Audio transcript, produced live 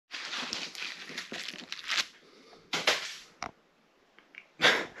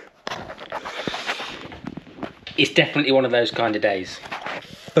It's definitely one of those kind of days,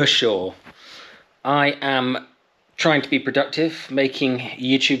 for sure. I am trying to be productive, making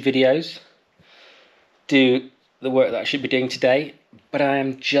YouTube videos, do the work that I should be doing today, but I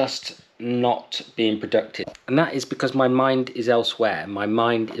am just not being productive. And that is because my mind is elsewhere. My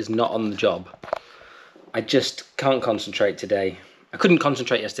mind is not on the job. I just can't concentrate today. I couldn't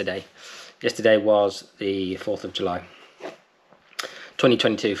concentrate yesterday. Yesterday was the 4th of July,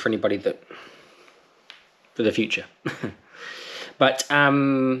 2022, for anybody that, for the future. But,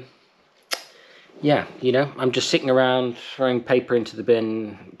 yeah, you know, I'm just sitting around throwing paper into the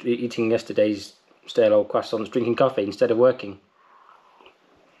bin, eating yesterday's stale old croissants, drinking coffee instead of working.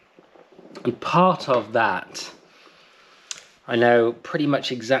 And part of that, I know pretty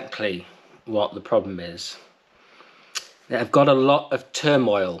much exactly what the problem is. I've got a lot of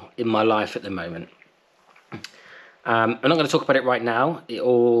turmoil in my life at the moment. I'm not going to talk about it right now. It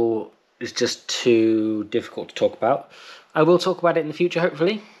all is just too difficult to talk about. I will talk about it in the future,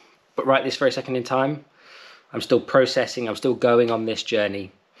 hopefully. But right this very second in time, I'm still processing, I'm still going on this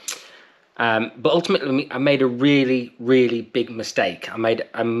journey. But ultimately, I made a really, really big mistake. I made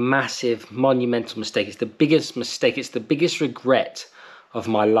a massive, monumental mistake. It's the biggest mistake, it's the biggest regret of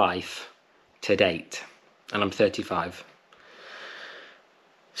my life to date. And I'm 35.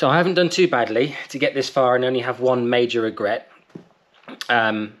 So I haven't done too badly to get this far and only have one major regret.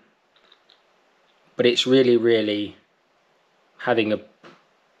 But it's really, really having a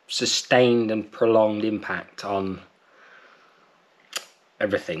sustained and prolonged impact on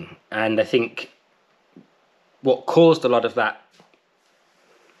everything. And I think what caused a lot of that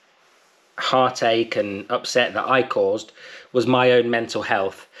heartache and upset that I caused was my own mental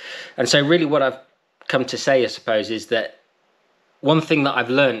health. And so really what I've come to say, I suppose, is that one thing that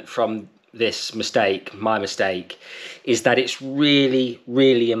I've learned from this mistake, my mistake, is that it's really,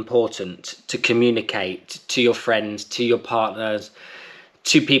 really important to communicate to your friends, to your partners,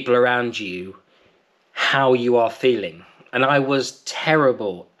 to people around you, how you are feeling. And I was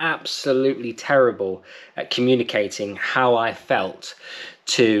terrible, absolutely terrible at communicating how I felt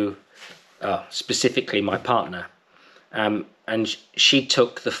to specifically my partner. And she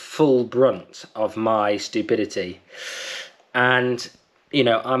took the full brunt of my stupidity. And, you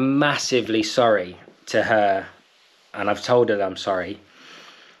know, I'm massively sorry to her. And I've told her that I'm sorry.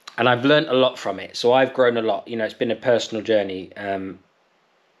 And I've learned a lot from it. So I've grown a lot. You know, it's been a personal journey.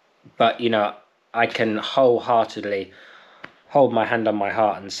 But, you know, I can wholeheartedly hold my hand on my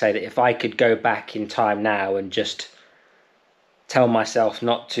heart and say that if I could go back in time now and just tell myself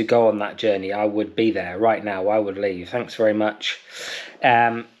not to go on that journey, I would be there right now. I would leave. Thanks very much.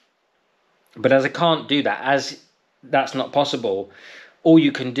 But as I can't do that, as that's not possible, all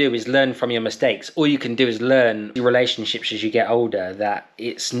you can do is learn from your mistakes. All you can do is learn your relationships as you get older, that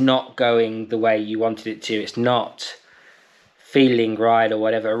it's not going the way you wanted it to. It's not feeling right or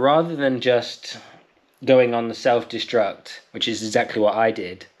whatever, rather than just going on the self-destruct, which is exactly what I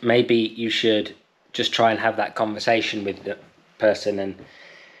did. Maybe you should just try and have that conversation with the person and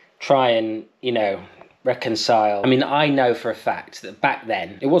try and, you know, reconcile. I mean, I know for a fact that back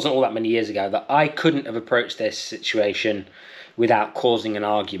then, it wasn't all that many years ago, that I couldn't have approached this situation without causing an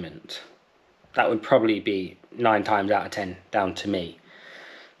argument. That would probably be 9 times out of 10 down to me,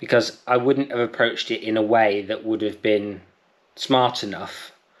 because I wouldn't have approached it in a way that would have been smart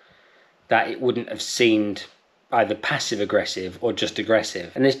enough that it wouldn't have seemed either passive aggressive or just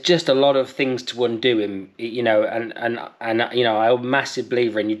aggressive. And there's just a lot of things to undo in, you know, and you know, I'm a massive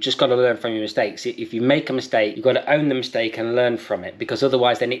believer in you've just got to learn from your mistakes. If you make a mistake, you've got to own the mistake and learn from it, because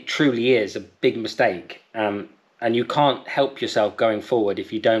otherwise then it truly is a big mistake. And you can't help yourself going forward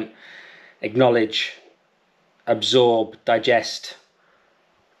if you don't acknowledge, absorb, digest,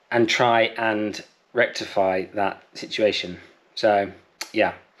 and try and rectify that situation. So,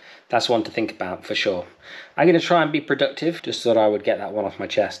 yeah, that's one to think about for sure. I'm going to try and be productive, just thought I would get that one off my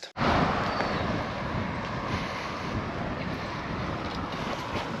chest.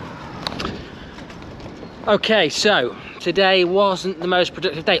 Okay, so today wasn't the most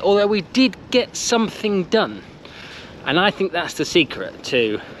productive day, although we did get something done. And I think that's the secret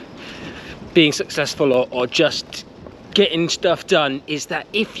to being successful or just getting stuff done, is that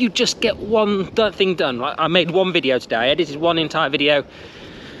if you just get one thing done, like I made one video today, I edited one entire video,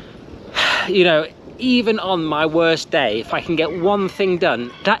 you know, even on my worst day, if I can get one thing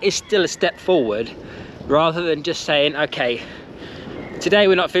done, that is still a step forward, rather than just saying, okay, today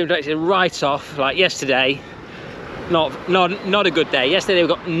we're not feeling productive, right off, like yesterday, not a good day. Yesterday we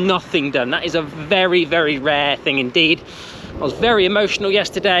got nothing done. That is a very, very rare thing indeed. I was very emotional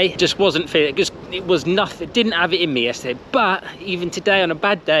yesterday, just wasn't feeling, just it was nothing, didn't have it in me yesterday. But even today on a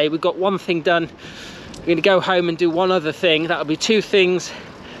bad day, we got one thing done, I'm going to go home and do one other thing. That'll be 2 things.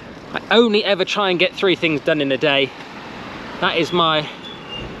 I only ever try and get 3 things done in a day. That is my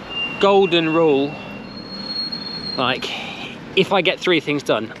golden rule. Like, if I get 3 things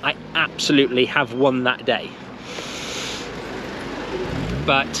done, I absolutely have won that day.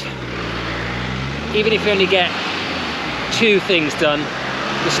 But even if you only get 2 things done,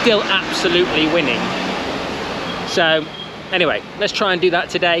 you're still absolutely winning. So anyway, let's try and do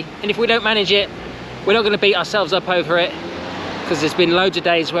that today. And if we don't manage it, we're not going to beat ourselves up over it, because there's been loads of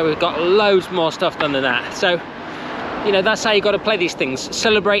days where we've got loads more stuff done than that. So, you know, that's how you got to play these things.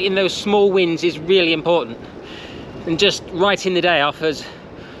 Celebrating those small wins is really important. And just writing the day off as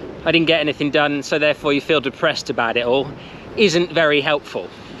I didn't get anything done, so therefore you feel depressed about it all, isn't very helpful.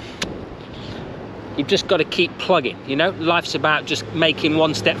 You've just got to keep plugging, you know? Life's about just making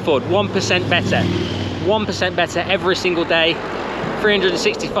 1 step forward, 1% better. 1% better every single day,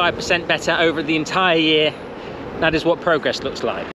 365% better over the entire year. That is what progress looks like.